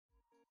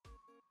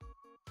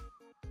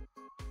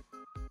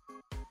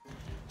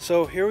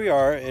So here we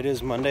are. It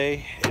is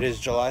Monday. It is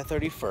July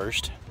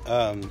 31st.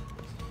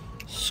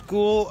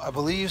 School, I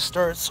believe,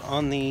 starts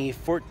on the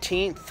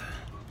 14th.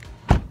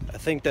 I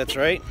think that's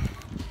right.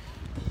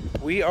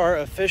 We are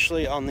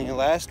officially on the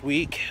last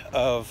week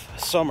of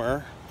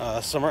summer.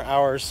 Summer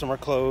hours, summer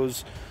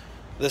clothes,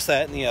 this,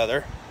 that, and the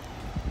other.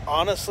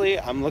 Honestly,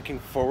 I'm looking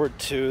forward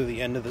to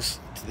the end of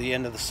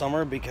the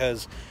summer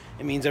because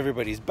it means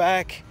everybody's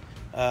back.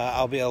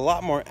 I'll be a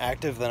lot more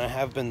active than I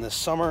have been this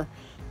summer,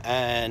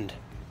 and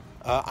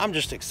I'm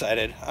just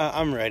excited.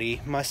 I'm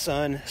ready. My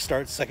son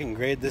starts second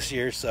grade this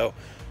year, so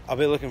I'll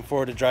be looking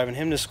forward to driving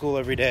him to school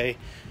every day.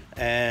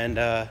 And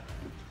I'm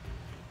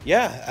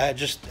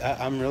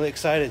really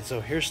excited.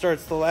 So here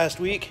starts the last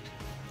week.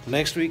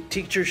 Next week,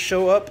 teachers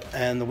show up,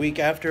 and the week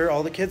after,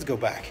 all the kids go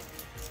back.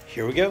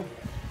 Here we go.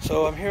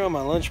 So I'm here on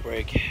my lunch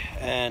break,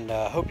 and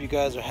hope you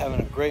guys are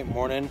having a great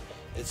morning.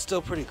 It's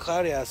still pretty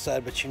cloudy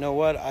outside, but you know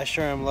what? I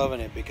sure am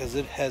loving it because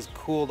it has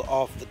cooled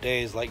off the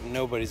days like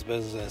nobody's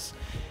business.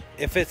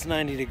 If it's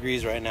 90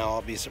 degrees right now,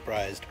 I'll be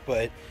surprised.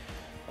 But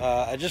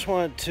I just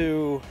wanted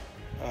to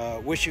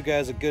wish you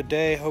guys a good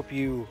day. Hope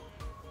you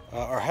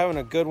are having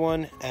a good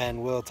one,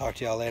 and we'll talk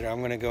to y'all later. I'm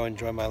going to go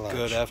enjoy my lunch.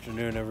 Good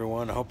afternoon,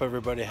 everyone. I hope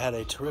everybody had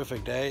a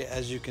terrific day.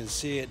 As you can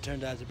see, it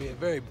turned out to be a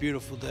very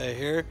beautiful day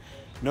here.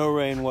 No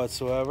rain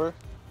whatsoever.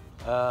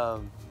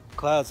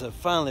 Clouds have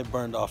finally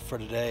burned off for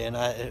today, and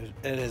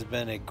it has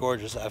been a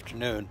gorgeous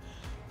afternoon.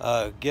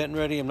 Getting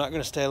ready. I'm not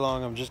going to stay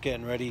long. I'm just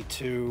getting ready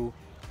to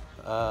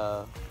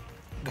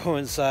go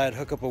inside,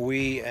 hook up a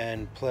Wii,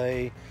 and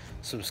play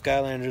some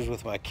Skylanders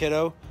with my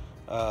kiddo.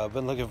 I've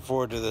been looking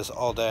forward to this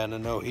all day, and I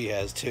know he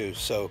has too.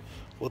 So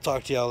we'll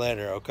talk to y'all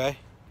later, okay?